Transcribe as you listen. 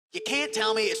You can't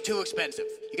tell me it's too expensive.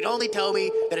 You can only tell me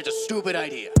that it's a stupid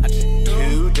idea.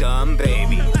 Two dumb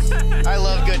babies. I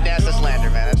love good NASA slander,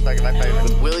 man. That's fucking my favorite.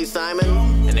 With Willie Simon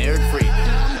and Eric Freedman.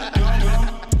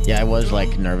 Yeah, I was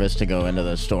like nervous to go into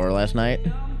the store last night.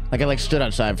 Like I like stood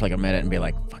outside for like a minute and be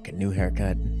like, "Fucking new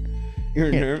haircut." You're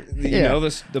nervous. You know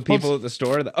the people at the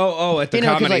store. At the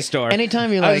comedy like, store.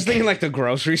 Anytime you like, I was thinking like the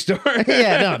grocery store.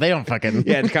 Yeah, no, they don't fucking.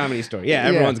 Yeah, the comedy store. Yeah,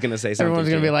 everyone's gonna say something. Everyone's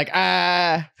gonna be like,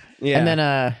 ah. Yeah. And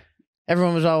then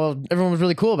everyone was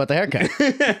really cool about the haircut.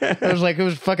 It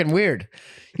was fucking weird.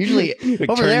 Usually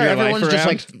over there, everyone's just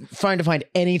like trying to find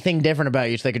anything different about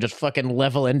you so they could just fucking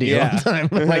level into you all the time.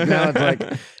 Like now it's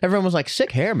like everyone was like,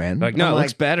 sick hair, man. Like, no, it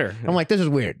looks better. I'm like, this is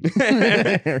weird.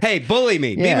 Hey, bully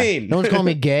me. Yeah. Be mean. No one's calling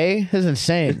me gay. This is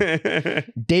insane.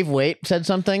 Dave Waite said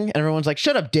something, and everyone's like,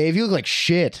 shut up, Dave. You look like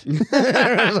shit.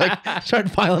 Everyone's like,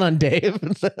 started piling on Dave.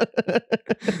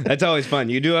 That's always fun.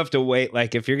 You do have to wait.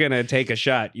 Like, if you're going to take a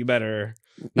shot, you better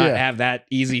not have that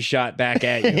easy shot back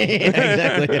at you. Yeah,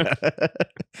 exactly.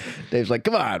 Dave's like,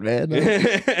 come on, man.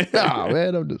 No,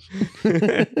 man, I'm just...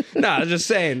 No, I was just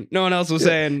saying. No one else was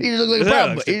saying. He looks like a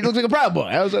proud boy. He looks like a proud boy.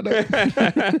 How's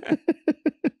that?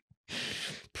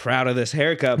 Proud of this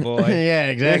haircut, boy. Yeah,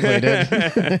 exactly,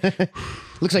 dude.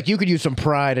 Looks like you could use some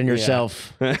pride in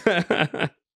yourself.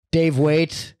 Dave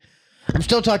Waite. I'm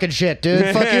still talking shit, dude.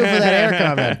 Fuck you for that hair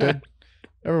comment, dude.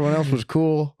 Everyone else was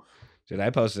cool. Dude, I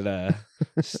posted a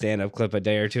stand-up clip a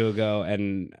day or two ago,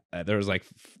 and there was like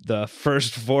the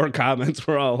first 4 comments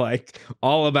were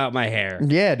all about my hair.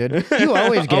 Yeah, dude. You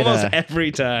always get almost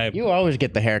every time. You always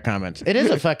get the hair comments. It is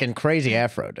a fucking crazy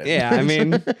afro, dude. Yeah, I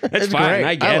mean, it's fine.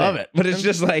 Great. I love it. But it's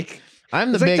just like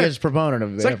I'm the biggest proponent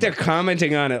of it. It's like they're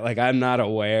commenting on it like I'm not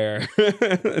aware.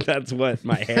 That's what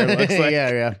my hair looks like.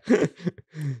 Yeah.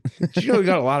 Did you know we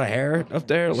got a lot of hair up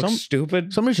there? It looks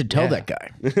stupid. Somebody should tell that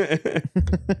guy.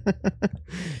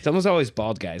 It's almost always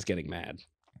bald guys getting mad.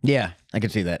 Yeah, I can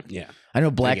see that. Yeah. I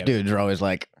know black dudes are always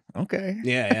like, okay.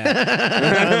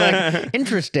 Yeah. Like,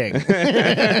 interesting.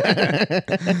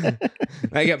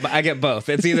 I get both.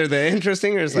 It's either the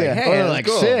interesting or it's like, hey, or like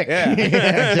cool. sick. Yeah.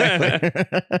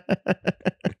 Exactly.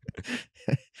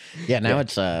 Yeah, now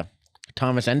it's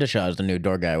Thomas Endishaw is the new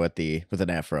door guy with an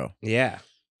afro. Yeah.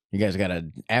 You guys got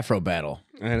an afro battle.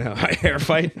 I know. A hair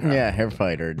fight? Yeah, hair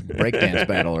fight or breakdance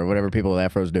battle or whatever people with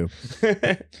afros do.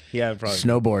 Yeah, probably.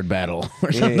 Snowboard battle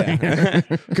or something. Yeah.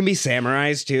 Can be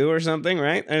samurais too or something,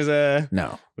 right? There's a...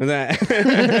 No. Was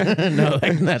that... No,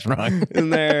 that's wrong. Isn't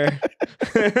there...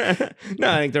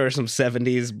 No, I think there were some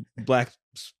 70s black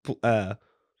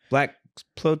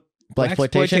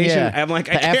exploitation. Yeah. I'm like,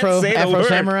 the I can't say the Afro word.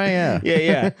 samurai, yeah.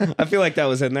 Yeah. I feel like that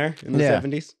was in there in the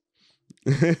 70s.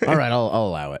 All right, I'll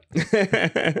allow it.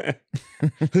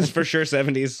 This is for sure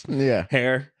 70s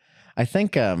hair. I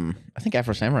think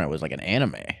Afro Samurai was like an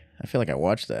anime. I feel like I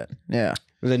watched that. Yeah. It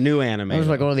was a new anime. It was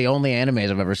like one of the only animes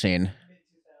I've ever seen.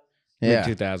 Yeah.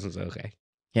 Mid-2000s, okay.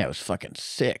 Yeah, it was fucking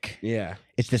sick. Yeah.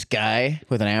 It's this guy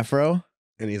with an afro.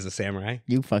 And he's a samurai.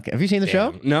 Have you seen the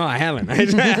show? No, I haven't. I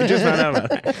just found out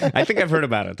about it. I think I've heard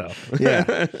about it though.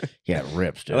 Yeah. Yeah, it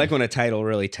rips, dude. I like when a title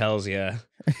really tells you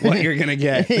what you're gonna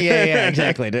get. Yeah,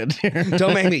 exactly, dude.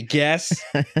 Don't make me guess.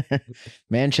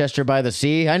 Manchester by the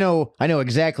Sea. I know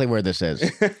exactly where this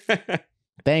is.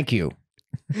 Thank you.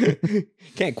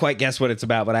 Can't quite guess what it's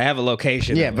about, but I have a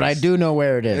location. Yeah, but I do know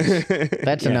where it is.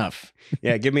 That's enough.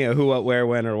 Yeah, give me a who, what, where,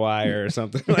 when, or why, or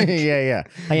something. Like. Yeah.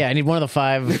 Oh, yeah, I need one of the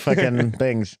 5 fucking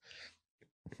things.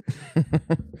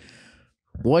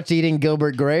 What's eating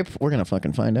Gilbert Grape? We're gonna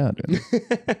fucking find out, dude.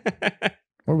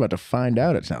 We're about to find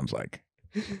out. It sounds like.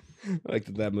 I like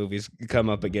that movie's come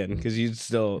up again because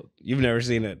you've never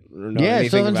seen it. Or know yeah, I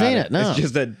still anything haven't seen about it. No,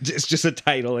 it's just a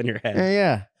title in your head.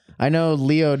 Yeah. I know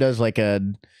Leo does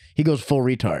he goes full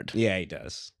retard. Yeah, he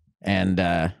does. And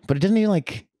but didn't he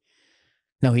like?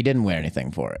 No, he didn't win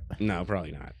anything for it. No,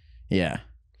 probably not. Yeah.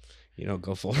 You don't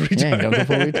go full retard. Yeah, you don't go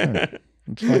full retard.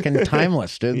 It's fucking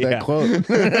timeless, dude. That quote.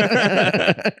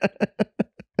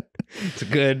 It's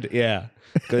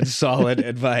good, solid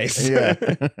advice. Yeah.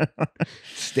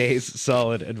 Stays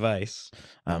solid advice.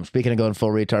 Speaking of going full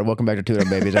retard, welcome back to Two Dumb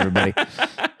Babies, everybody.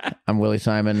 I'm Willie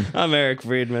Simon. I'm Eric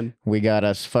Freedman. We got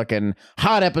us fucking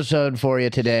hot episode for you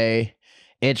today.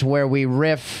 It's where we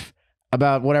riff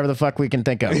about whatever the fuck we can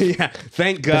think of. Yeah,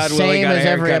 thank God Willie got a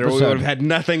haircut, or we would have had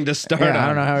nothing to start on. I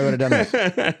don't know how we would have done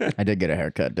this. I did get a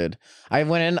haircut, dude. I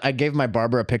went in, I gave my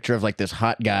barber a picture of like this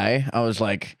hot guy. I was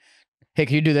like, hey,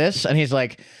 can you do this? And he's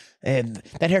like, and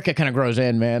that haircut kind of grows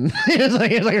in, man. he was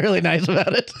like really nice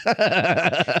about it.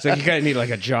 So you kind of need like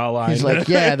a jawline. He's like,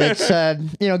 yeah, that's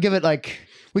give it like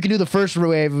we can do the first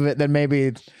wave of it, then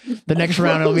maybe the next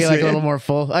round it'll be like a little more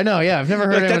full. I know, yeah. I've never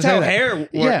heard anyone that's say how that. hair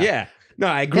works. Yeah. No,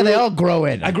 I grew. Yeah, they all grow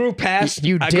in. I grew past.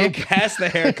 You I dick. grew past the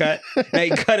haircut. Now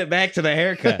you cut it back to the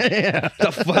haircut. Yeah.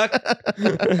 The fuck?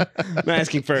 I'm not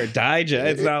asking for a dye.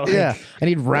 It's not like. Yeah. I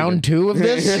need round 2 of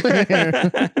this.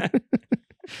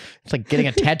 It's like getting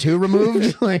a tattoo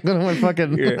removed. Like, what am I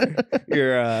fucking?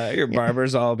 Your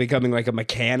barber's all becoming like a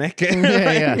mechanic.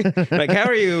 Yeah. Like, how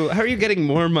are you getting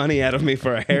more money out of me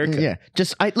for a haircut? Yeah.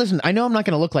 Just listen. I know I'm not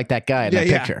going to look like that guy in that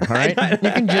picture. All right.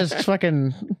 You can just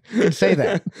fucking say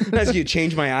that. As you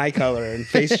change my eye color and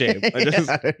face shape.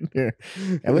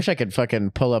 I wish I could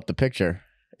fucking pull up the picture.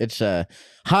 It's a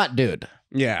hot dude.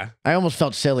 Yeah. I almost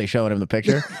felt silly showing him the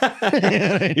picture.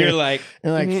 You're like,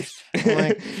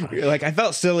 I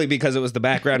felt silly because it was the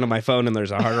background of my phone and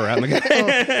there's a heart around the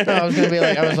guy. No,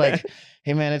 I was like,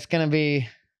 hey man, it's gonna be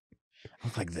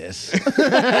look like this.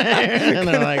 And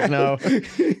they're like, no.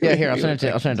 Yeah, here, I'll send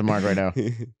it to Mark right now.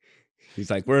 He's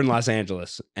like, we're in Los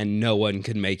Angeles and no one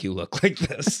can make you look like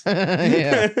this.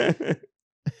 Yeah.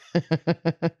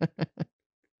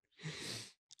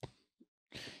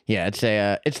 Yeah, it's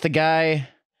the guy.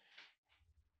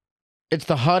 It's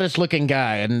the hottest looking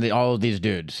guy in all of these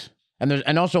dudes,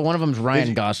 and also one of them's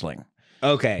Ryan Gosling.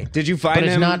 Okay, did you find but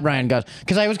it's him? not Ryan Gosling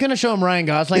because I was gonna show him Ryan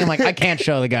Gosling. I'm like, I can't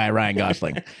show the guy Ryan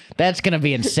Gosling. That's gonna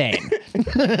be insane.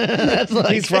 That's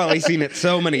like, he's probably seen it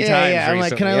so many times. Yeah. I'm recently,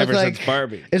 like, can I look ever like since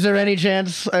Barbie? Is there any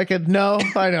chance I could? No,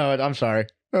 I know it. I'm sorry.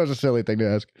 That was a silly thing to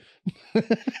ask.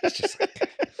 It's just like.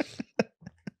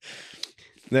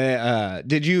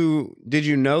 Did you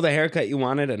know the haircut you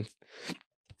wanted and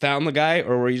found the guy,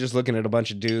 or were you just looking at a bunch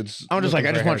of dudes? I was just like,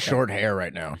 I just want short hair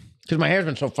right now because my hair's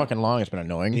been so fucking long. It's been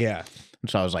annoying. Yeah.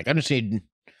 And so I was like, I'm just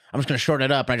gonna shorten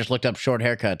it up. And I just looked up short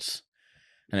haircuts,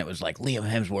 and it was like Liam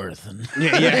Hemsworth. And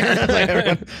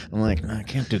Yeah. I'm like, no, I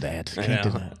can't do that. I can't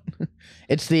do that.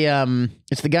 It's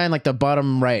the guy in like the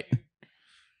bottom right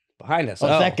behind us. Oh,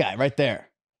 it's that guy right there.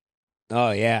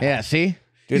 Oh yeah. Yeah. See.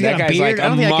 Dude, that guy's like a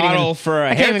model for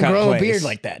a haircut. I can't even grow place. a beard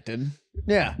like that, dude.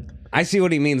 Yeah. I see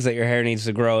what he means that your hair needs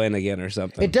to grow in again or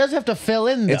something. It does have to fill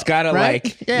in, though. It's got to right?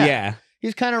 like, yeah.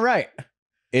 He's kind of right.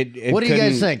 What do you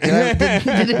guys think?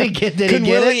 Did he get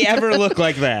Willie it? ever look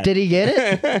like that? Did he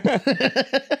get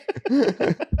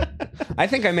it? I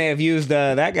think I may have used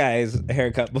that guy's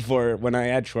haircut before when I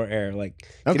had short hair. Like,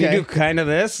 can you do kind of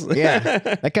this? Yeah.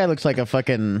 That guy looks like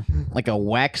a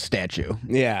wax statue.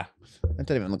 Yeah. That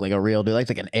doesn't even look like a real dude. That's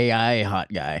like an AI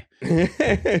hot guy. We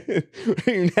don't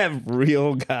even have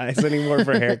real guys anymore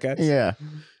for haircuts. Yeah.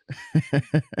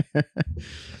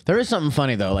 There is something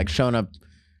funny though, like showing up,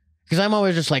 because I'm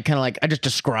always just like kind of like I just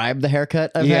describe the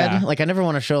haircut I've had. Like I never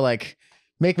want to show like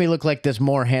make me look like this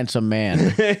more handsome man.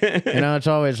 You know, it's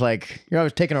always like you're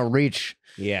always taking a reach.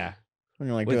 Yeah. When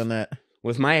you're like doing that.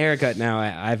 With my haircut now,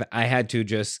 I had to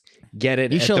just get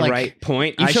it at the right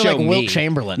point. You show like Wilt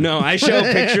Chamberlain. No, I show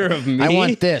a picture of me. I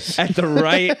want this at the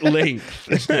right length.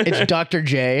 It's Dr.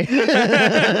 J.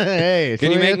 Hey,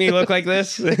 can you make me look like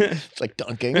this? It's like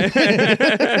dunking.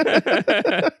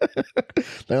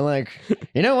 They're like,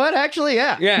 you know what? Actually,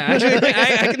 yeah. Yeah, actually,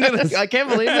 I can do this. I can't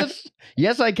believe this.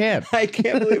 Yes, I can. I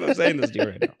can't believe I'm saying this to you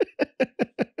right now.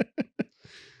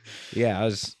 Yeah,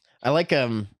 I like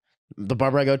the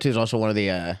barber I go to is also one of the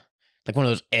like one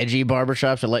of those edgy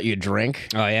barbershops that let you drink.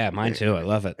 Oh yeah, mine too. I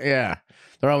love it. Yeah.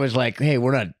 They're always like, hey,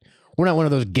 we're not one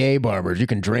of those gay barbers. You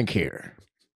can drink here.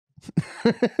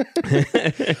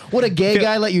 Would a gay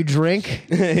guy let you drink?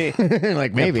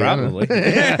 Like maybe. Yeah, probably.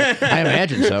 I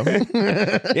imagine so.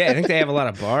 Yeah, I think they have a lot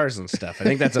of bars and stuff. I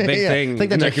think that's a big thing. I think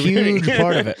that's a huge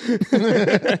part of it.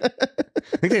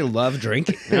 I think they love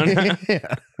drinking.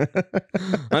 Yeah.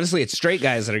 Honestly, it's straight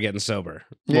guys that are getting sober.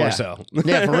 More so.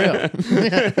 Yeah, for real.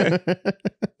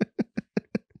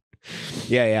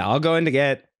 Yeah. I'll go in to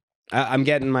get. I'm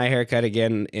getting my haircut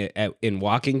again in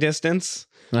walking distance.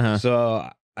 So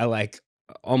I like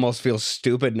almost feel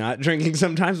stupid not drinking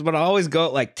sometimes, but I always go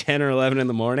at like 10 or 11 in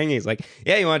the morning. He's like,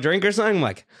 yeah, you want a drink or something? I'm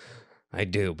like, I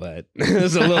do, but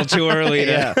it's a little too early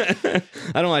to.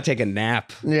 I don't want to take a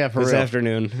nap. Yeah, for this real.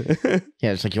 afternoon.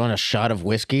 Yeah, it's like, you want a shot of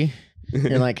whiskey?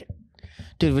 You're like,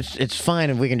 dude, it's fine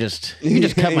if you can just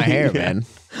cut my hair, man.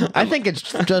 I think it's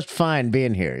just fine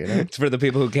being here. You know, it's for the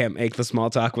people who can't make the small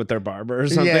talk with their barber or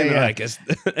something. Yeah. Like, I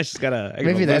just gotta.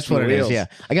 Maybe that's what it is. Yeah,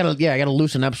 I gotta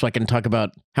loosen up so I can talk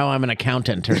about how I'm an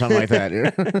accountant or something like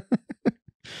that.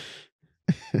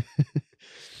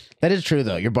 That is true,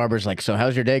 though. Your barber's like, so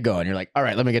how's your day going? You're like, all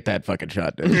right, let me get that fucking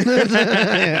shot, dude.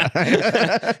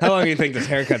 How long do you think this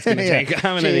haircut's going to take?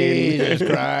 I'm gonna need... Jesus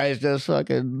Christ, just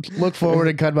fucking look forward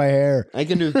and cut my hair. I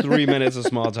can do 3 minutes of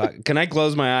small talk. Can I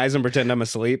close my eyes and pretend I'm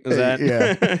asleep? Is that?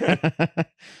 Yeah.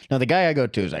 No, the guy I go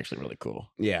to is actually really cool.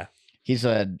 Yeah. He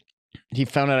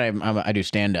found out I do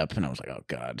stand-up, and I was like, oh,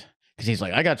 God. Because he's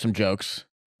like, I got some jokes.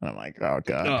 And I'm like, oh,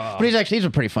 God. Oh. But he's a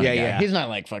pretty funny guy. Yeah. He's not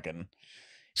like fucking...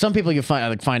 Some people you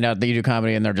find out that you do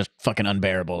comedy and they're just fucking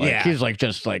unbearable. Like, yeah. He's like,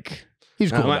 just like,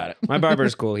 he's cool about it. My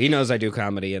barber's cool. He knows I do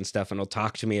comedy and stuff, and he'll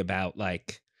talk to me about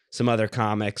like some other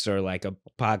comics or like a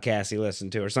podcast he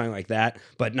listened to or something like that,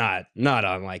 but not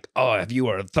on like, oh, have you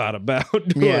ever thought about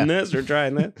doing this or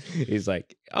trying that? He's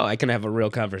like, oh, I can have a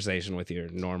real conversation with your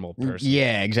normal person.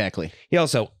 Yeah, exactly. He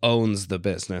also owns the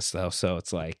business though, so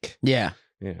it's like, yeah,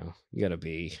 you know, you gotta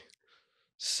be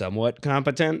somewhat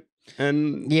competent.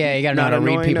 And yeah, you gotta know how to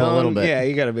read people a little bit. Yeah,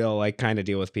 you gotta be able to like kind of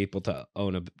deal with people to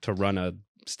run a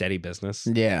steady business.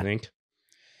 Yeah, I think.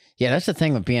 Yeah, that's the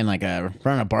thing with being like running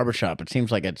a barbershop. It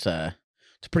seems like it's a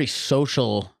pretty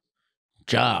social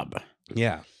job.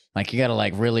 Yeah, like you gotta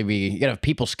like you gotta have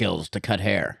people skills to cut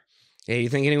hair. Yeah, you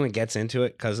think anyone gets into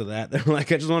it because of that? They're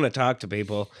like, I just want to talk to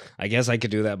people. I guess I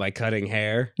could do that by cutting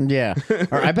hair. Yeah.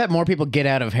 Or I bet more people get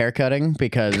out of hair cutting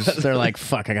because they're like,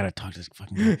 fuck, I got to talk to this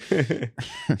fucking guy.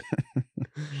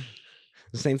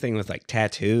 The same thing with like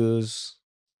tattoos.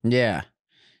 Yeah.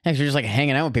 Actually, you're just like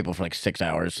hanging out with people for like 6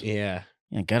 hours. Yeah.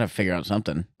 You got to figure out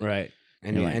something. Right.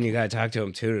 And you got to talk to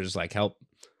them too to just like help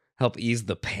ease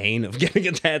the pain of getting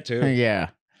a tattoo. Yeah.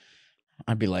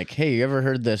 I'd be like, hey, you ever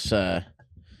heard this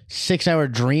 6-hour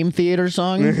Dream Theater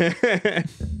song? That'd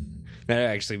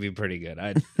actually be pretty good.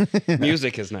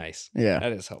 Music is nice. Yeah.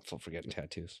 That is helpful for getting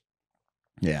tattoos.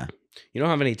 Yeah. You don't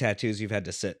have any tattoos you've had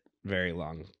to sit very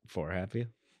long for, have you?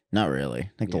 Not really.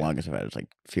 I think the longest I've had is like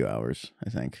a few hours, I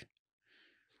think.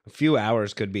 A few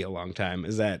hours could be a long time.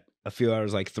 Is that a few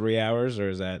hours like 3 hours, or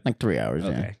is that... Like 3 hours,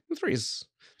 okay. Yeah. Three's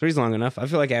long enough. I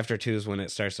feel like after 2 is when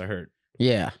it starts to hurt.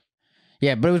 Yeah.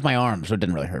 Yeah, but it was my arm, so it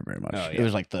didn't really hurt very much. Oh, yeah. It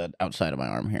was like the outside of my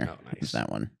arm here. Oh, nice. It's that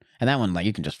one. And that one, like,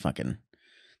 you can just fucking...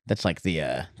 That's like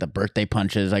the birthday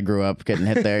punches I grew up getting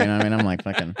hit there, you know what I mean? I'm like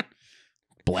fucking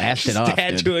blasted off,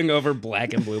 tattooing dude. over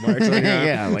black and blue marks.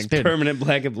 Yeah, like, dude, permanent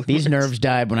black and blue these marks. nerves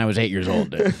died when I was 8 years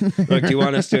old, dude. Look, do you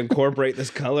want us to incorporate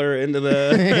this color into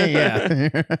the...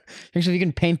 Yeah. Actually, if you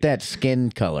can paint that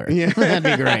skin color, that'd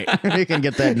be great. You can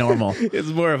get that normal. It's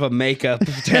more of a makeup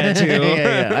tattoo.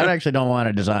 Yeah. I actually don't want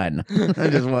a design. I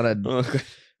just want to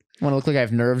look like I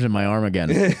have nerves in my arm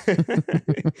again.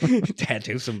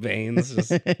 Tattoo some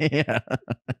veins. Yeah.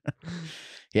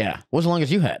 Yeah. What's the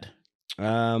longest you had?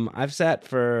 I've sat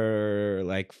for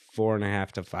like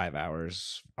 4.5 to 5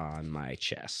 hours on my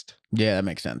chest. Yeah, that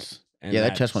makes sense. And yeah,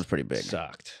 that chest one's pretty big.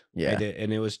 Sucked. Yeah.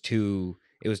 And it was two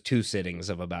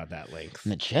sittings of about that length.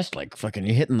 And the chest, like fucking,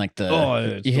 you hitting like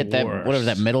you hit that, worst. whatever,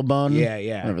 that middle bone?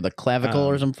 Yeah. Whatever, the clavicle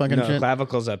or some fucking no, shit?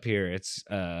 clavicle's up here. It's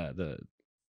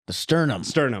the sternum.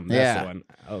 That's the one.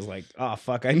 I was like, oh,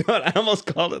 fuck. I know it. I almost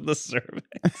called it the cervix.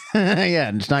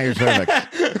 Yeah, it's not your cervix.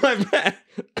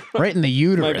 Right in the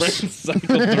uterus. My brain cycled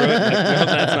through it. Like, no,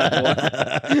 that's not the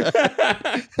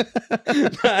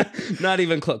one. not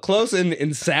even close. Close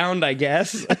in sound, I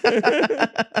guess.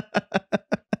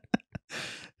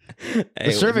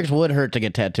 The cervix would hurt to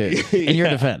get tattooed. In your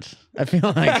defense, I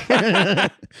feel like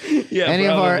any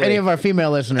of our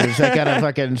female listeners that got a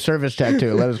fucking cervix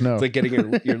tattoo, let us know. It's like getting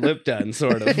your lip done,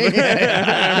 sort of.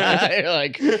 You're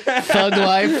like thug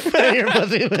life, your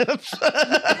pussy lips.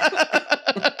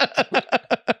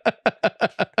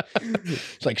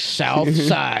 It's like South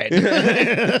Side.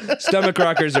 Stomach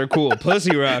rockers are cool.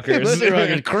 Pussy rockers. Pussy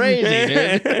rockers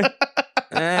crazy, dude.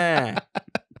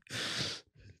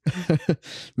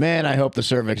 Man, I hope the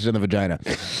cervix is in the vagina.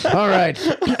 All right.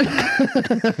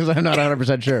 Because I'm not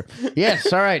 100% sure.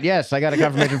 Yes, all right. Yes, I got a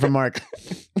confirmation from Mark.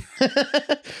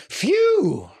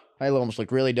 Phew. I almost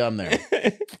looked really dumb there.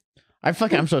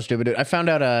 I'm so stupid, dude. I found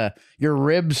out your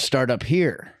ribs start up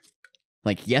here.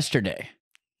 Like yesterday.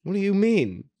 What do you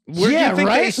mean? Where do you think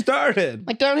they started?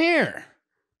 Like down here.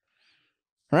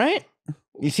 Right?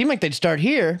 You seem like they'd start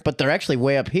here, but they're actually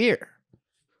way up here.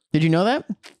 Did you know that?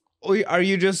 Are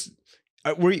you just...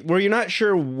 Were you not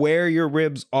sure where your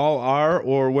ribs all are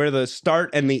or where the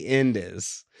start and the end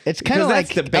is? It's kind of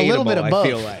like a little bit above. I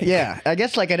feel like. Yeah, I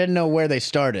guess like I didn't know where they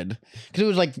started because it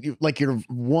was like your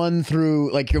one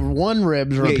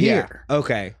ribs are up here.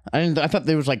 Okay. I thought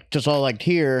they was like just all like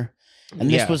here,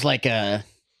 and this was like a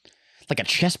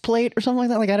chest plate or something like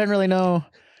that. Like I didn't really know.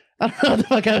 I don't know what the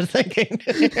fuck I was thinking.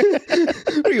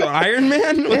 Are you Iron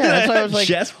Man? Yeah, that's why I was like,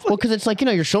 well, because it's like,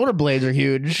 your shoulder blades are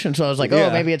huge. And so I was like,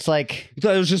 oh, maybe it's like. You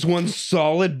thought it was just one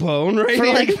solid bone right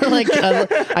here?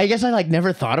 I guess I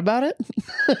never thought about it.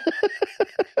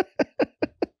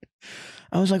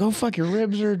 I was like, oh, fuck, your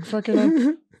ribs are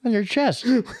fucking on your chest.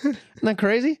 Isn't that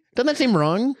crazy? Doesn't that seem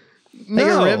wrong? No. That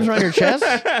your ribs are on your chest?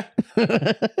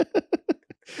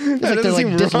 It's like they're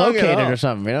like dislocated or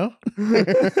something,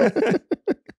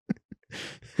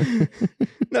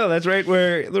 No, that's right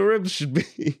where the ribs should be.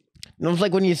 It was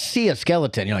like when you see a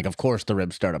skeleton, you're like, of course the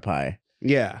ribs start up high.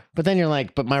 Yeah. But then you're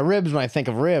like, but my ribs, when I think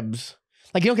of ribs,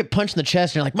 like you don't get punched in the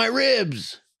chest and you're like, my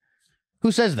ribs.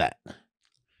 Who says that?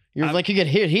 You're like, you get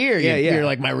hit here, you're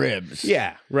like, my ribs.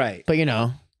 Yeah, right. But you're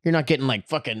not getting like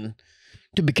fucking,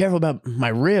 to be careful about my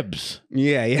ribs.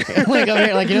 Yeah. Like, I'm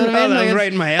here, like, you know what I mean? That was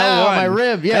right in my L1. Oh, my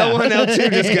rib, yeah. L1,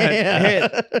 L2 just got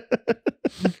hit.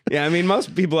 Yeah, I mean,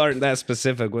 most people aren't that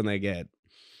specific when they get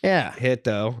hit,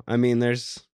 though. I mean,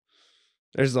 there's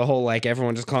the whole, like,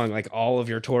 everyone just calling, like, all of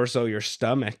your torso your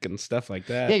stomach and stuff like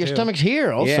that. Yeah, your stomach's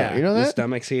here also. Yeah, you know that? Your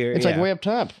stomach's here. It's like way up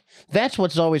top. That's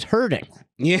what's always hurting.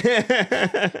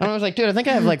 Yeah. I was like, dude, I think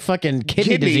I have like fucking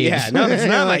kidney disease. Yeah, no, it's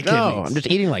not like no, I'm just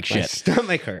eating like shit. My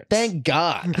stomach hurts. Thank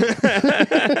God.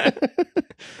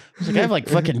 It's like I have like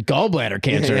fucking gallbladder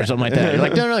cancer or something like that. You're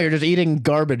like, no, you're just eating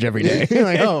garbage every day. You're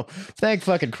like, oh, thank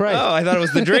fucking Christ. Oh, I thought it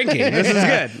was the drinking. This is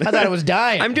good. I thought it was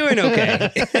dying. I'm doing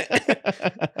okay.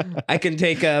 I can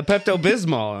take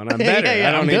Pepto-Bismol and I'm better.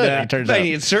 I don't need that. I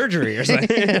need surgery or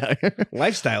something.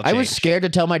 Lifestyle change. I was scared to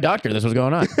tell my doctor this was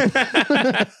going on.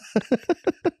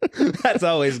 That's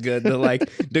always good. The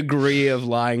like degree of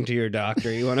lying to your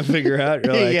doctor you want to figure out.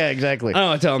 You're like, yeah, exactly. I don't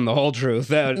want to tell him the whole truth.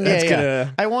 That's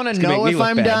gonna. I want to know if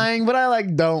I'm dying, but I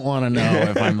like don't want to know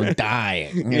if I'm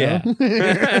dying. You know?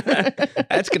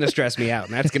 That's gonna stress me out,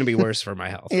 and that's gonna be worse for my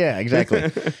health. Yeah, exactly.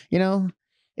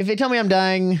 If they tell me I'm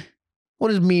dying,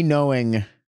 what is me knowing?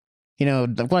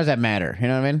 What does that matter? You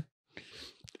know what I mean?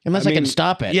 Unless I can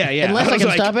stop it. Yeah. Unless I can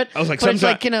stop it. I was like,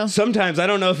 sometimes I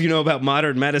don't know if you know about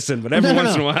modern medicine, but every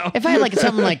once in a while. If I had like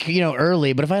something like,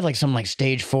 early, but if I had like some like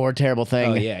stage 4 terrible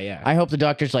thing. Oh, yeah. I hope the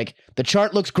doctor's like, the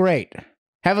chart looks great.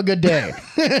 Have a good day.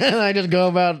 And I just go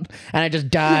about and I just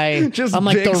die. Just on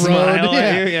like big the road. Smile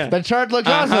at you, The chart looks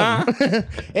awesome.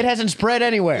 It hasn't spread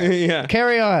anywhere. Yeah.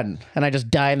 Carry on. And I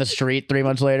just die in the street 3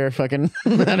 months later, fucking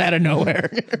and out of nowhere.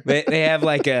 They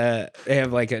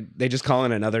just call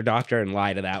in another doctor and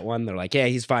lie to that one. They're like, yeah,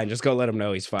 he's fine. Just go let him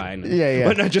know he's fine. Yeah.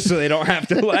 But not just so they don't have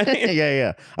to lie.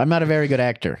 Yeah. I'm not a very good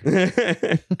actor.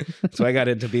 So I got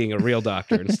into being a real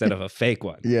doctor instead of a fake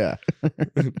one. Yeah.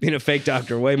 Being a fake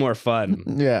doctor, way more fun.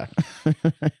 Yeah.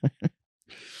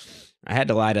 I had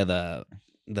to lie to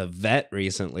the vet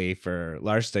recently for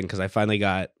Larston because I finally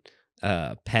got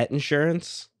pet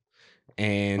insurance,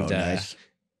 and nice.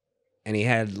 And he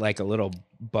had like a little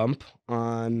bump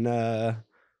on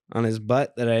his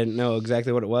butt that I didn't know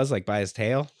exactly what it was, like by his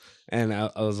tail, and I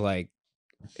was like,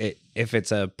 if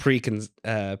it's a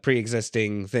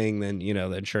pre-existing thing, then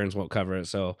the insurance won't cover it.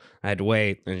 So I had to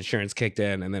wait. And insurance kicked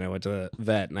in, and then I went to the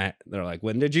vet, and they're like,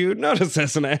 "When did you notice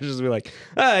this?" And I had to just be like,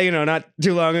 not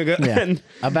too long ago. Yeah. And,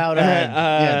 about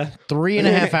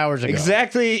 3.5 hours ago.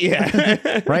 Exactly.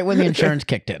 Yeah. Right when the insurance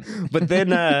kicked in. But then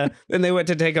they went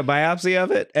to take a biopsy of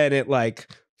it, and it like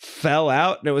fell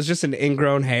out, and it was just an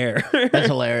ingrown hair. That's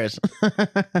hilarious.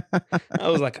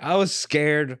 I was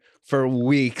scared for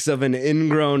weeks of an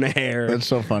ingrown hair. That's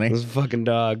so funny. It was a fucking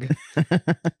dog.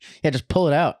 Yeah, just pull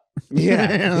it out.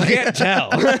 Yeah, you can't tell.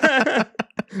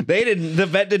 The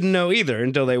vet didn't know either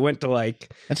until they went to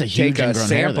like that's a huge take a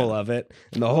sample of it,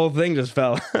 and the whole thing just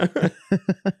fell.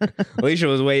 Alicia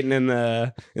was waiting in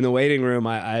the waiting room.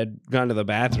 I had gone to the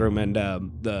bathroom, and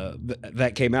the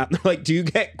vet came out and they're like, "Do you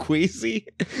get queasy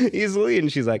easily?"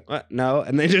 And she's like, "What? No."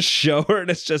 And they just show her, and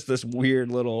it's just this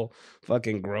weird little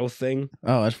fucking growth thing.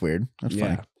 Oh, that's weird. That's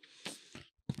funny.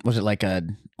 Was it like a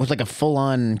full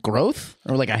on growth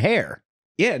or like a hair?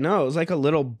 Yeah, no, it was like a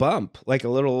little bump, like a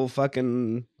little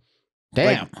fucking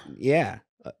damn.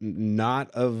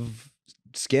 Knot of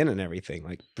skin and everything,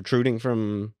 like protruding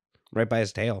from right by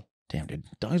his tail. Damn, dude.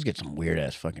 Dogs get some weird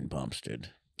ass fucking bumps, dude.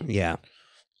 Yeah.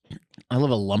 I love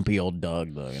a lumpy old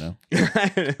dog, though,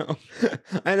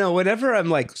 I know. Whenever I'm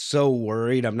like so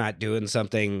worried I'm not doing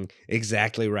something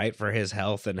exactly right for his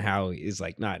health and how he's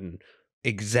like not in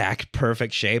exact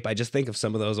perfect shape, I just think of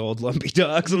some of those old lumpy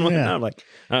dogs and whatnot. I'm like,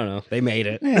 I don't know, they made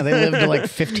it. Yeah, they lived to like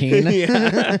 15.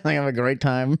 Yeah. They have a great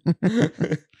time.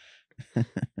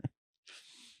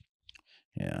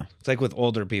 Yeah. It's like with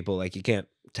older people, like you can't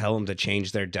tell them to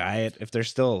change their diet if they're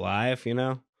still alive,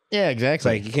 Yeah, It's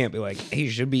exactly. like, you can't be like, hey, you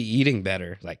should be eating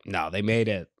better. Like, no, they made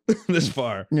it this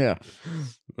far. Yeah.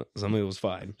 Somebody was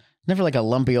fine. Never like a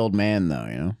lumpy old man, though,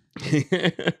 you know?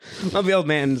 Well, the old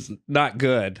man's not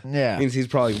good. Yeah. Means he's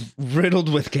probably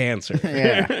riddled with cancer.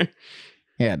 Yeah.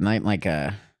 Yeah, night like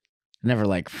never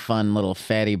like fun little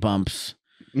fatty bumps.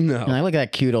 No. And I look at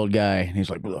that cute old guy, and he's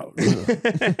like, "Ugh,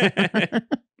 ugh."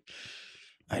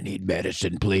 I need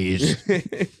medicine, please.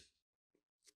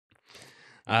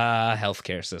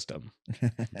 Healthcare system.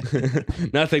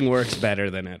 Nothing works better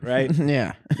than it, right?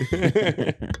 Yeah.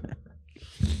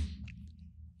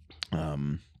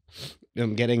 I'm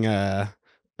getting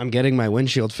my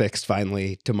windshield fixed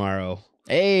finally tomorrow.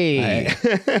 Hey.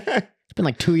 It's been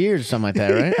like 2 years or something like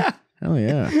that, right? Yeah. Oh,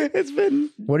 yeah. It's been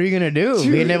What are you going to do?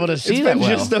 Being able to see it's that been well.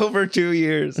 just over 2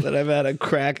 years that I've had a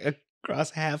crack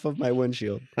across half of my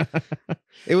windshield.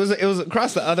 It was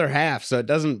across the other half, so it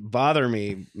doesn't bother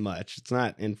me much.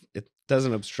 It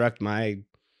doesn't obstruct my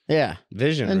Yeah.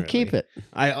 vision. And really. keep it.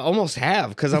 I almost have,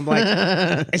 because I'm like,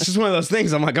 it's just one of those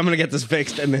things. I'm like, I'm gonna get this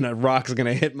fixed, and then a rock's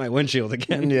gonna hit my windshield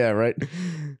again. Yeah, right.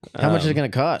 How much is it going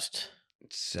to cost?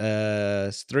 It's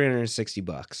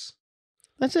 $360.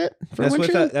 That's it? For That's a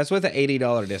windshield? that's with an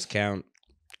 $80 discount.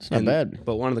 It's not bad.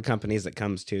 But one of the companies that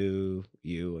comes to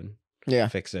you and Yeah.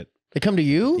 fix it. They come to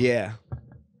you? Yeah.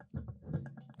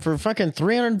 For fucking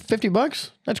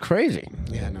 $350? That's crazy.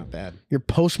 Yeah, not bad. You're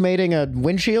postmating a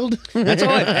windshield? That's all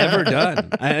I've ever done.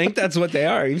 I think that's what they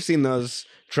are. You've seen those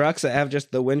trucks that have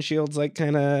just the windshields like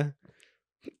kind of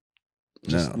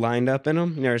just lined up in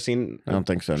them. You never seen I don't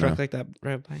think so, a truck no. like that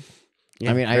right by?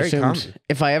 I mean, I very assumed common.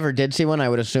 if I ever did see one, I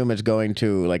would assume it's going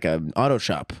to like an auto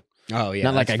shop. Oh yeah,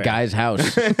 Not like a that's fair. guy's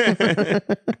house.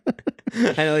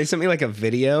 I know they sent me like a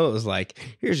video. It was like,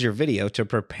 here's your video to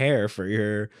prepare for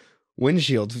your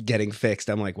windshield getting fixed.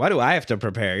 I'm like, why do I have to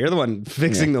prepare? You're the one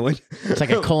fixing the windshield. It's like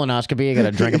a colonoscopy. You got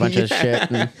to drink a bunch of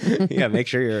shit. And Yeah, make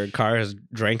sure your car has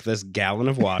drank this gallon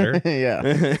of water. yeah.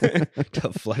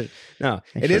 To flood. No,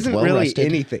 Make it sure it's isn't well really rested.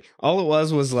 anything. All it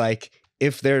was like,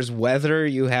 if there's weather,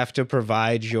 you have to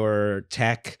provide your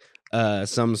tech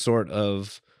some sort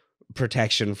of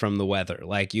protection from the weather.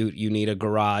 Like you need a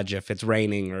garage if it's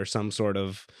raining, or some sort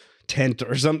of tent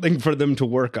or something for them to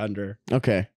work under.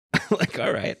 Okay. Like,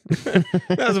 all right.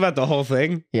 That was about the whole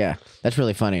thing. Yeah. That's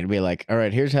really funny to be like, all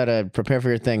right, here's how to prepare for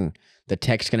your thing. The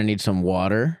tech's going to need some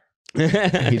water.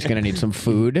 He's going to need some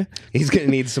food. He's going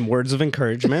to need some words of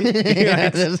encouragement. Yeah,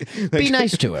 be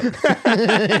nice to him.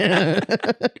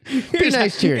 Be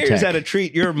nice to your Here's tech. how to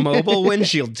treat your mobile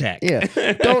windshield tech. Yeah.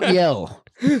 Don't yell.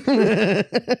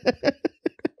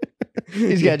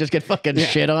 He's got to just get fucking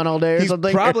shit on all day or He's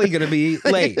something. probably going to be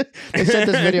late. They sent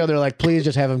this video. They're like, please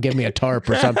just have him give me a tarp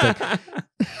or something.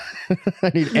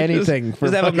 I need anything.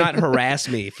 Just have him not harass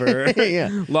me for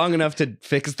Yeah. long enough to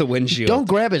fix the windshield. Don't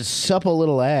grab his supple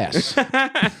little ass.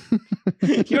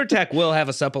 Your tech will have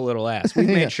a supple little ass. We've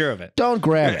made sure of it. Don't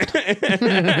grab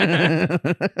it.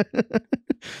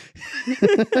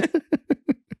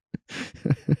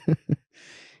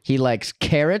 He likes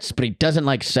carrots, but he doesn't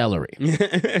like celery.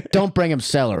 Don't bring him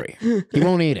celery. He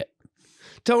won't eat it.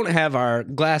 Don't have our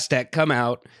glass tech come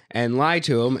out and lie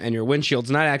to him, and your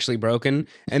windshield's not actually broken,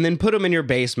 and then put him in your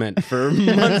basement for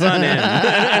months on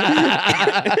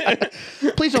end.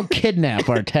 Please don't kidnap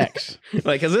our techs.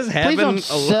 Like, has this Please happened don't a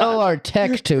sell lot? our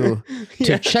tech to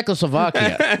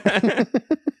Czechoslovakia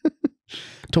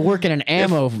to work in an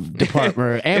ammo department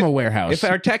or ammo warehouse. If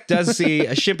our tech does see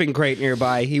a shipping crate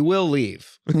nearby, he will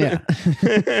leave. Yeah.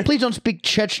 Please don't speak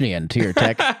Chechnyan to your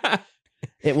tech.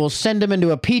 It will send him into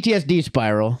a PTSD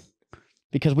spiral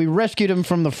because we rescued him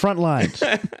from the front lines.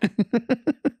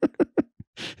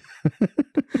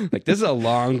 Like, this is a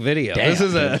long video. Damn, This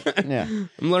is Yeah.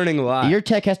 I'm learning a lot. Your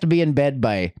tech has to be in bed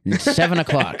by 7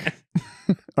 o'clock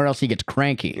or else he gets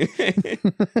cranky.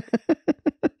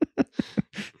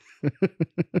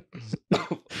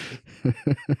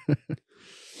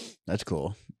 That's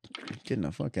cool. Getting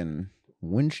a fucking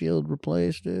windshield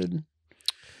replaced, dude.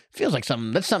 Feels like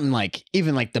something. That's something like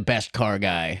even like the best car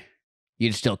guy,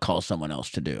 you'd still call someone else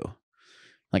to do.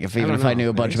 Like if I knew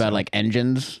a bunch about like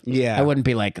engines, Yeah. I wouldn't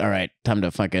be like, all right, time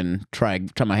to fucking try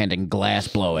my hand in glass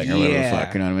blowing or whatever the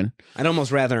fuck. You know what I mean? I'd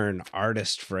almost rather an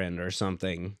artist friend or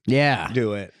something Yeah.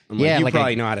 do it. I'm Yeah, like, you like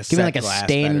probably know how to Give me set like a glass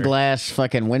stained better. glass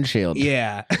fucking windshield.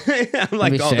 Yeah. I'm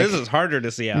like, be oh, sick. this is harder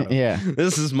to see out of. Yeah.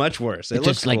 This is much worse. It It's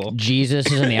looks just like cool. Jesus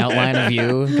is in the outline of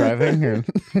you driving. Or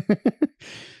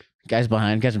guys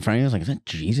behind, guys in front of you. I was like, is that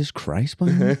Jesus Christ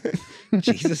behind me?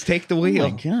 Jesus, take the Oh wheel.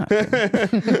 my God.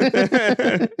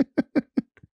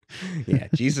 Yeah,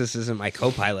 Jesus isn't my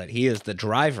co-pilot. He is the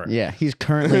driver. Yeah, he's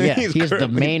currently, he is the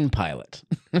currently- main pilot.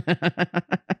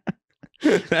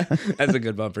 That's a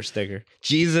good bumper sticker.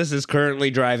 Jesus is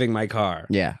currently driving my car.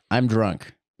 Yeah, I'm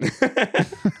drunk.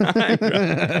 I'm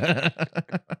drunk.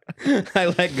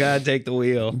 I let God take the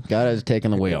wheel. God has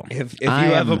taken the wheel. If you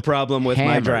have a problem with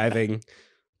my driving,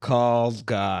 call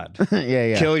God.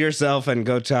 Yeah. Kill yourself and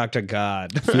go talk to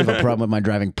God. If you have a problem with my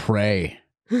driving, pray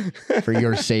for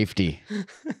your safety.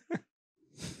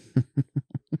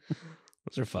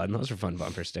 Those are fun. Those are fun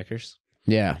bumper stickers.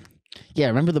 Yeah. Yeah,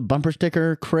 remember the bumper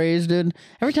sticker craze, dude?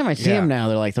 Every time I see them now,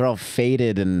 they're all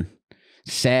faded and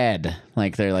sad.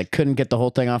 Like they're like couldn't get the whole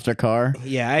thing off their car.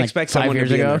 Yeah, I expect someone to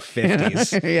be in their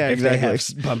 50s. Yeah, if exactly. they have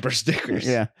bumper stickers.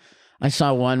 Yeah. I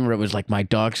saw one where it was like, my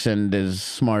Dachshund is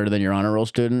smarter than your honor roll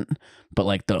student, but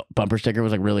like the bumper sticker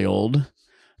was like really old. And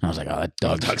I was like, oh, that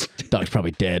dog's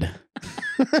probably dead.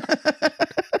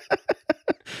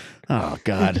 Oh,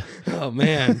 God. Oh,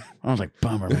 man. I was like,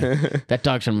 bummer, man. That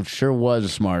Dachshund sure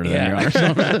was smarter than your honor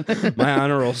student. My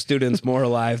honor roll student's more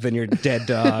alive than your dead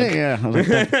dog. Yeah. I was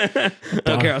like, I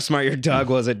don't care how smart your dog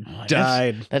was, it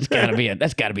died. That's gotta be a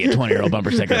 20-year-old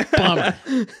bumper sticker.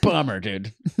 Bummer,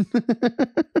 dude.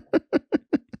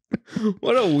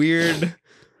 What a weird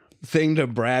thing to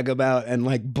brag about and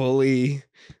like bully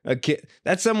a kid.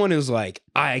 That's someone who's like,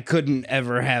 I couldn't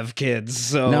ever have kids.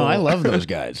 So no, I love those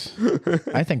guys.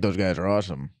 I think those guys are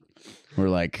awesome. We're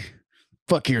like,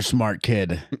 fuck your smart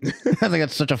kid. I think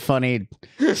that's such a funny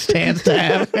stance to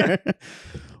have.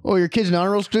 Oh, your kid's an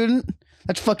honor roll student?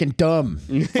 That's fucking dumb.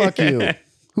 Fuck you.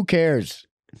 Who cares?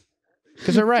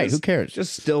 Because they're right. Who cares?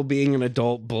 Just still being an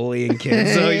adult bullying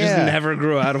kids. So he just never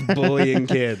grew out of bullying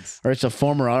kids. Or it's a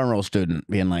former honor roll student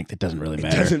being like, it doesn't really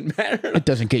matter. It doesn't matter. It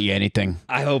doesn't get you anything.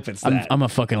 I hope it's that. I'm a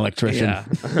fucking electrician. Yeah.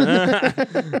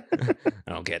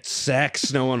 I don't get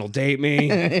sex. No one will date me.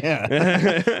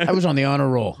 Yeah. I was on the honor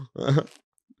roll.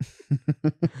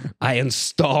 I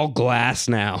install glass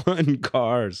now in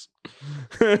cars.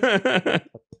 Yeah,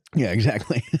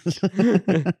 exactly.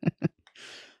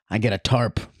 I get a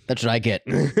tarp. That's what I get.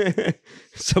 I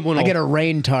get a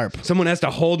rain tarp. Someone has to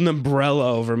hold an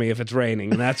umbrella over me if it's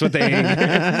raining, and that's what they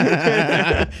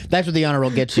That's what the honor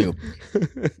roll gets you.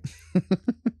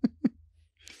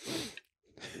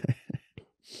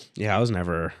 Yeah, I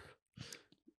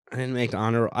didn't make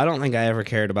honor roll. I don't think I ever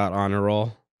cared about honor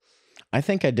roll. I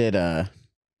think I did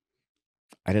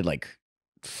like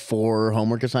 4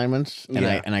 homework assignments, and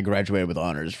I graduated with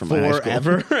honors from my high school.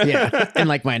 Forever? Yeah, in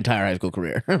like my entire high school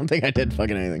career. I don't think I did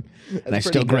fucking anything, and I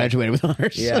still graduated with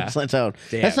honors. Yeah, that's how.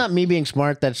 Damn. That's not me being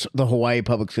smart. That's the Hawaii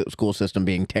public school system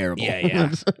being terrible.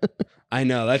 Yeah. I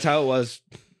know. That's how it was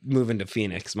moving to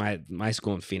Phoenix. My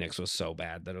school in Phoenix was so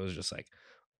bad that it was just like,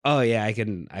 oh yeah, I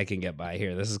can get by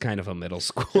here. This is kind of a middle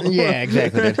school. Yeah,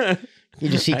 exactly. Dude. You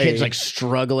just see kids like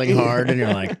struggling hard, and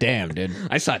you're like, "Damn, dude!"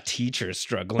 I saw teachers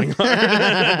struggling hard.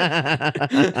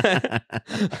 I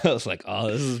was like, "Oh,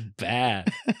 this is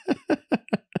bad."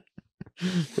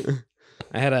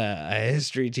 I had a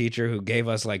history teacher who gave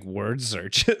us like word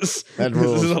searches.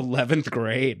 This is 11th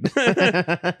grade.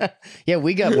 Yeah,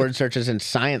 we got word searches in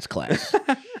science class.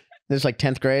 This is like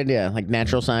 10th grade, yeah, like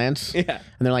natural science. Yeah.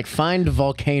 And they're like, find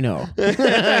volcano. Like,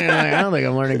 I don't think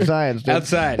I'm learning science. Dude.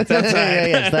 Outside. It's outside.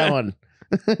 Yeah, it's that one.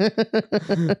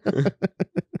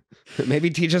 Maybe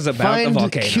teach us about the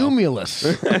volcano.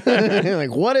 Cumulus.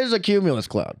 Like, what is a cumulus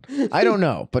cloud? I don't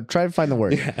know, but try to find the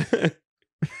word. Yeah.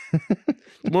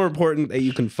 It's more important that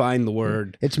you can find the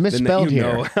word. It's misspelled than that you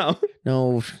here. Know how.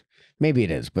 No. Maybe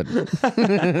it is, but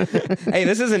hey,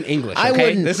 this isn't English.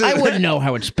 Okay? I wouldn't know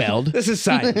how it's spelled. This is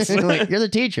science. Like, you're the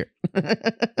teacher.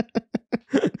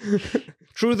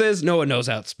 Truth is, no one knows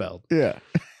how it's spelled. Yeah,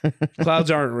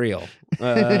 clouds aren't real.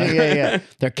 Yeah,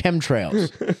 they're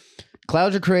chemtrails.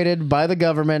 Clouds are created by the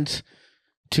government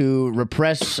to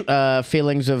repress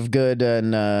feelings of good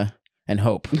and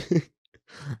hope.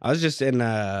 I was just in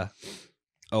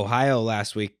Ohio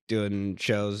last week doing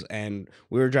shows, and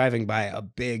we were driving by a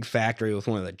big factory with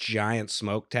one of the giant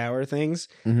smoke tower things,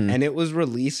 and it was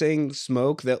releasing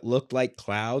smoke that looked like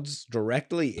clouds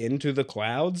directly into the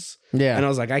clouds. Yeah, and I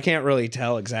was like, I can't really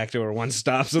tell exactly where one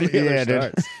stops and the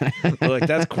other starts. Like,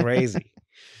 that's crazy.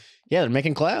 Yeah, they're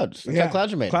making clouds. That's how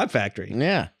clouds are made. Cloud factory.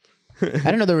 Yeah. I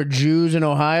didn't know there were Jews in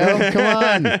Ohio. Come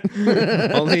on.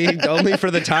 only for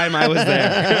the time I was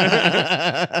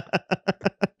there.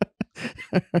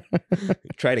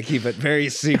 Try to keep it very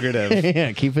secretive.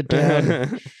 Yeah, keep it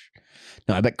down.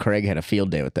 No, I bet Craig had a field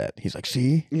day with that. He's like,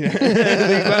 see?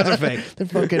 The clouds are fake. They're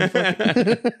fucking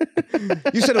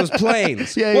You said it was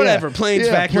planes. Yeah, whatever. Planes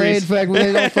factories. Planes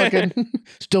factories. All fucking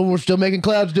we're still making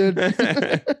clouds, dude.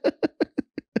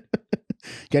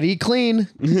 Gotta eat clean.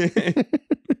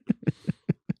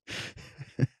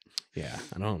 Yeah,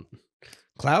 I don't.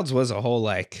 clouds was a whole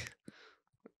like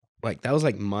that was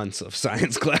like months of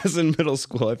science class in middle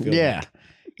school. I feel Yeah.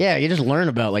 Yeah, you just learn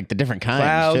about like the different kinds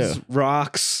clouds, too.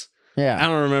 rocks. Yeah. I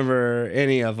don't remember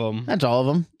any of them. That's all of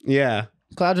them. Yeah.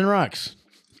 Clouds and rocks.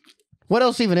 What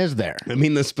else even is there? I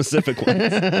mean the specific ones.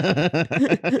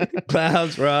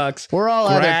 Clouds, rocks. We're all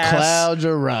grass. either clouds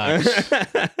or rocks.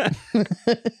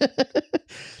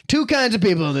 2 kinds of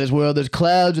people in this world. There's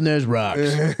clouds and there's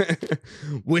rocks.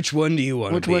 Which one do you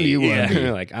want Which to be? one do you want to be?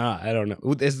 You're like, I don't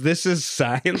know. This is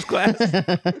science class?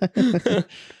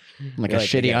 Like a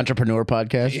shitty entrepreneur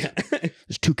podcast. Yeah.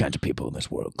 There's 2 kinds of people in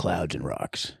this world, clouds and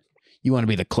rocks. You want to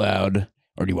be the cloud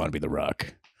or do you want to be the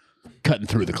rock? Cutting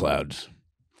through the clouds.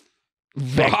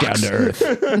 Back down to earth.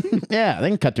 Yeah, they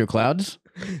can cut through clouds.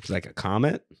 It's like a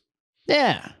comet.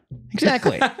 Yeah,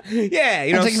 exactly.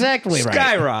 Yeah, That's exactly right.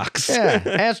 Sky rocks. Yeah,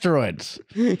 asteroids.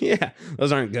 Yeah,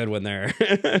 those aren't good when they're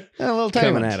Little tiny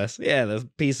coming ones. at us. Yeah, the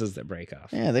pieces that break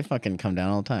off. Yeah, they fucking come down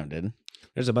all the time, dude.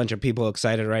 There's a bunch of people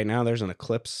excited right now. There's an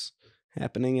eclipse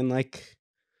happening in like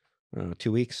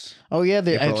 2 weeks. Oh yeah, I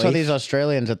April saw 8th. these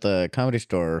Australians at the Comedy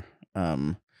Store.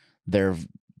 They're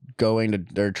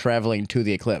traveling to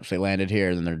the eclipse. They landed here,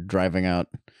 and then they're driving out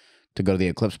to go to the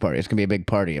Eclipse Party. It's gonna be a big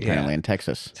party apparently in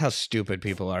Texas. That's how stupid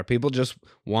people are. People just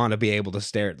want to be able to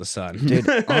stare at the sun. Dude,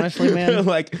 honestly, man.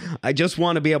 Like, I just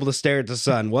want to be able to stare at the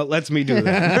sun. What lets me do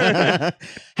that?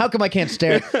 How come I can't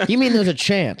stare? You mean there's a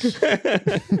chance?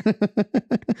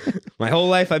 My whole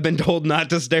life I've been told not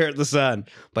to stare at the sun.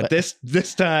 But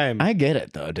this time. I get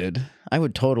it though, dude. I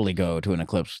would totally go to an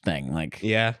eclipse thing. Like,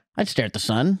 Yeah. I'd stare at the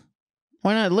sun.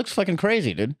 Why not? It looks fucking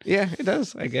crazy, dude. Yeah, it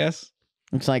does, I guess.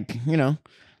 It's like,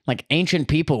 like ancient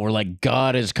people were like,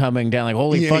 God is coming down. Like,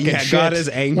 holy fucking shit. God is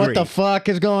angry. What the fuck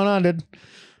is going on, dude?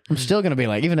 I'm still going to be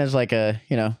like, even as like a,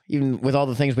 even with all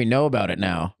the things we know about it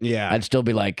now, Yeah. I'd still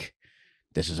be like,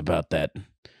 this is about that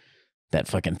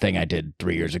fucking thing I did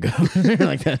 3 years ago.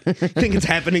 Like that. I think it's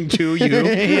happening to you.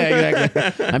 Yeah,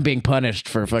 exactly. I'm being punished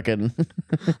for fucking.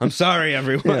 I'm sorry,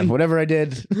 everyone. Whatever I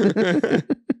did.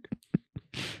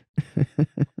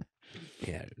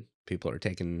 Yeah, people are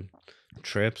taking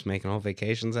trips, making whole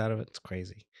vacations out of it. It's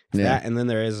crazy. Yeah. That, and then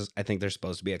I think there's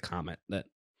supposed to be a comet that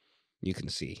you can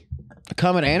see. A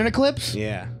comet and an eclipse?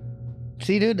 Yeah.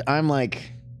 See, dude, I'm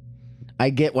like,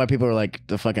 I get why people are like,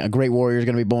 a great warrior is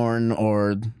going to be born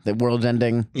or the world's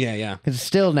ending. Yeah, yeah. Because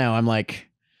still now I'm like,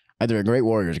 either a great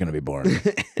warrior is going to be born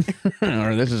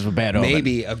or this is a bad omen.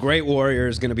 Maybe a great warrior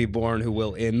is going to be born who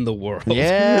will end the world.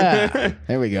 Yeah.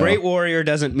 There we go. Great warrior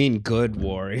doesn't mean good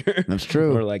warrior. That's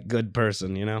true. Or like good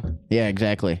person, Yeah,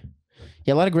 exactly.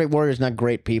 Yeah, a lot of great warriors, not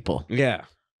great people. Yeah.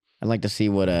 I'd like to see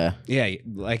what Yeah,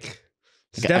 like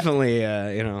it's definitely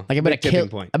like a tipping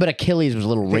point. I bet Achilles was a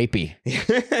little rapey. I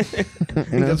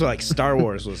think that's what like Star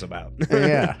Wars was about.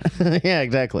 Yeah. Yeah,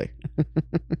 exactly.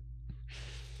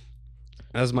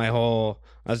 That was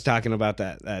I was talking about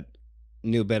that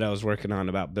new bit I was working on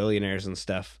about billionaires and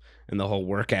stuff and the whole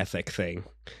work ethic thing.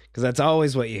 Because that's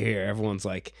always what you hear. Everyone's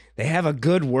like, they have a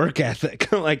good work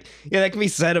ethic. Like, yeah, that can be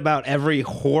said about every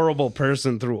horrible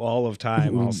person through all of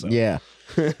time also. Yeah.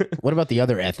 What about the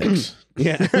other ethics?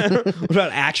 Yeah. What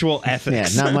about actual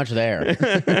ethics? Yeah, not much there.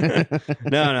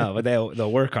 No, but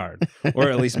they'll work hard. Or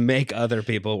at least make other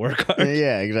people work hard.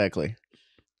 Yeah, exactly.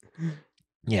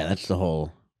 Yeah, that's the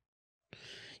whole...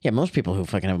 Yeah, most people who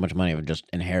fucking have a bunch of money have just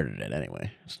inherited it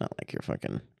anyway. It's not like you're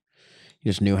fucking... You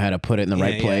just knew how to put it in the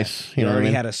right place. You know already what I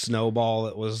mean? had a snowball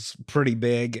that was pretty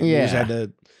big. And Yeah. You just had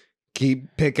to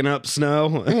keep picking up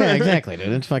snow. Yeah, exactly, dude.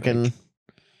 It's fucking...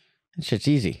 That shit's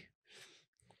easy.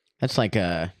 That's like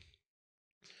I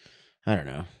don't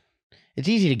know. It's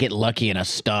easy to get lucky in a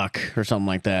stock or something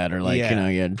like that. Or like,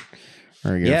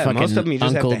 or your fucking most of them you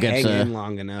just have uncle to gets hang in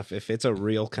long enough. If it's a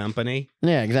real company,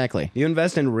 Yeah, exactly. you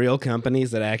invest in real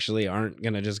companies that actually aren't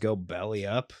going to just go belly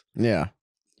up. Yeah.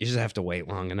 You just have to wait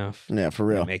long enough. Yeah, for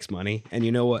real. It makes money. And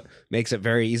you know what makes it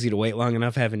very easy to wait long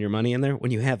enough having your money in there? When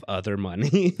you have other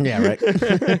money. Yeah, right.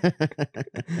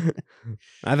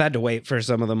 I've had to wait for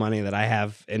some of the money that I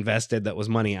have invested that was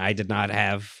money I did not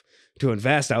have to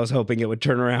invest. I was hoping it would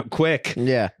turn around quick.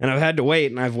 Yeah. And I've had to wait,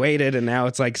 and I've waited, and now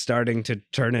it's like starting to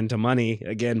turn into money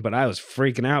again. But I was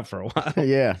freaking out for a while.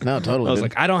 Yeah. No, totally. I was dude.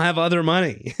 like, I don't have other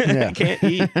money. Yeah. I can't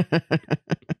eat.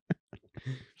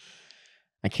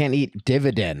 I can't eat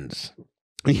dividends.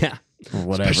 Yeah. Or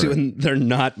whatever. Especially when they're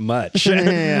not much.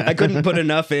 Yeah. I couldn't put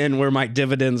enough in where my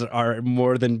dividends are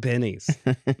more than pennies.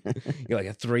 You're like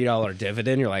a $3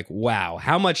 dividend. You're like, wow,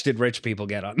 how much did rich people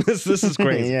get on this? This is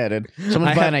crazy. Yeah, dude.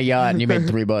 Someone's buying a yacht and you made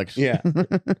 $3. Yeah.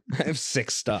 I have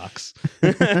 6 stocks.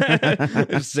 I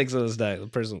have 6 of those stocks. The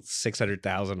person with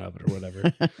 600,000 of it or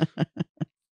whatever.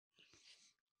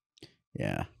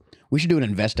 Yeah. We should do an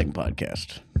investing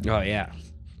podcast. Oh, yeah.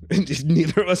 Just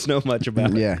neither of us know much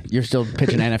about it. Yeah. You're still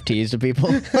pitching NFTs to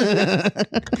people?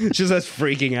 Just us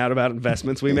freaking out about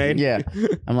investments we made. Yeah.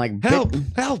 I'm like, help.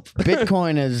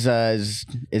 Bitcoin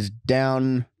is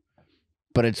down,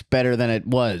 but it's better than it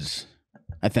was,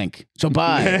 I think. So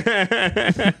buy.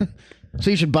 So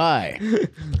you should buy.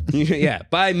 Yeah,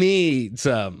 buy me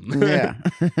some. Yeah.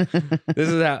 This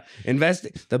is how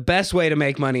investing. The best way to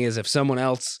make money is if someone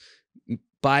else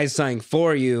buys something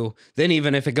for you. Then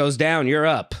even if it goes down, you're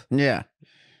up. Yeah.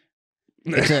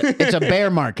 It's a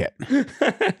bear market,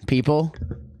 people.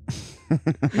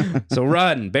 So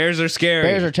run. Bears are scary.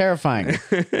 Bears are terrifying.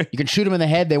 You can shoot them in the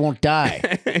head; they won't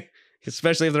die.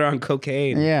 Especially if they're on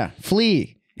cocaine. Yeah.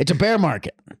 Flee. It's a bear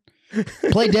market.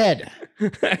 Play dead.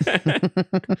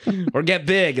 Or get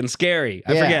big and scary.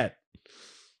 I forget.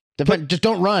 Just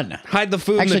don't run. Hide the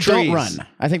food Actually, in the trees. don't run.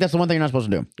 I think that's the one thing you're not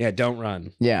supposed to do. Yeah, don't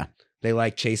run. Yeah. They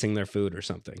like chasing their food or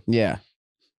something. Yeah.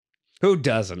 Who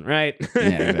doesn't, right?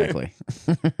 Yeah, exactly.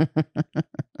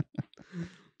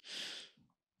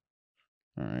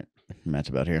 All right. Matt's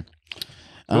about here.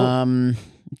 Cool.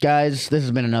 Guys, this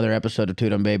has been another episode of Two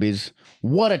Dumb Babies.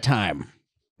 What a time.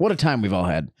 What a time we've all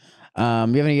had. You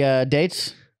have any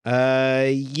dates?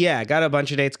 Yeah, I got a bunch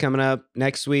of dates coming up.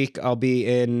 Next week, I'll be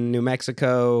in New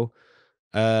Mexico,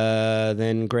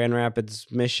 then Grand Rapids,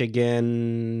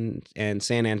 Michigan, and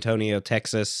San Antonio,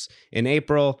 Texas in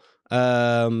April.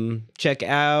 Check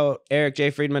out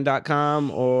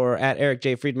ericjfriedman.com or at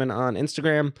ericjfriedman on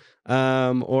Instagram,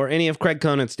 or any of Craig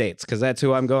Conant's dates, because that's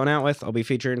who I'm going out with. I'll be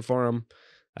featuring for him.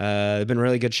 They've been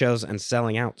really good shows and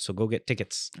selling out, so go get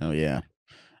tickets. Oh, yeah.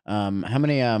 How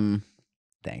many,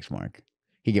 thanks, Mark.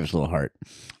 He gave us a little heart.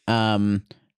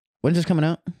 When's this coming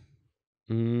out?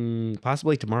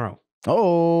 Possibly tomorrow.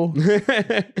 Oh.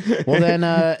 Well, then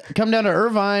come down to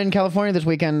Irvine, California this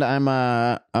weekend.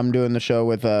 I'm doing the show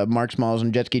with Mark Smalls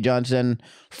and Jet Ski Johnson.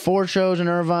 4 shows in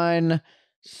Irvine,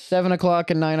 7 o'clock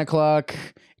and 9 o'clock.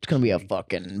 It's going to be a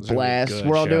fucking blast.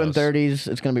 We're all doing 30s.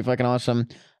 It's going to be fucking awesome.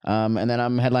 And then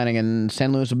I'm headlining in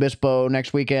San Luis Obispo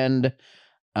next weekend.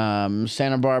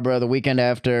 Santa Barbara the weekend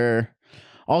after.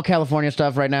 All California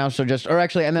stuff right now. So and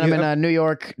then I'm in New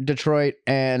York, Detroit,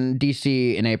 and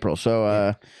DC in April.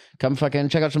 So come fucking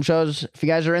check out some shows if you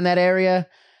guys are in that area.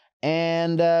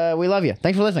 And we love you.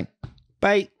 Thanks for listening.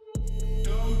 Bye.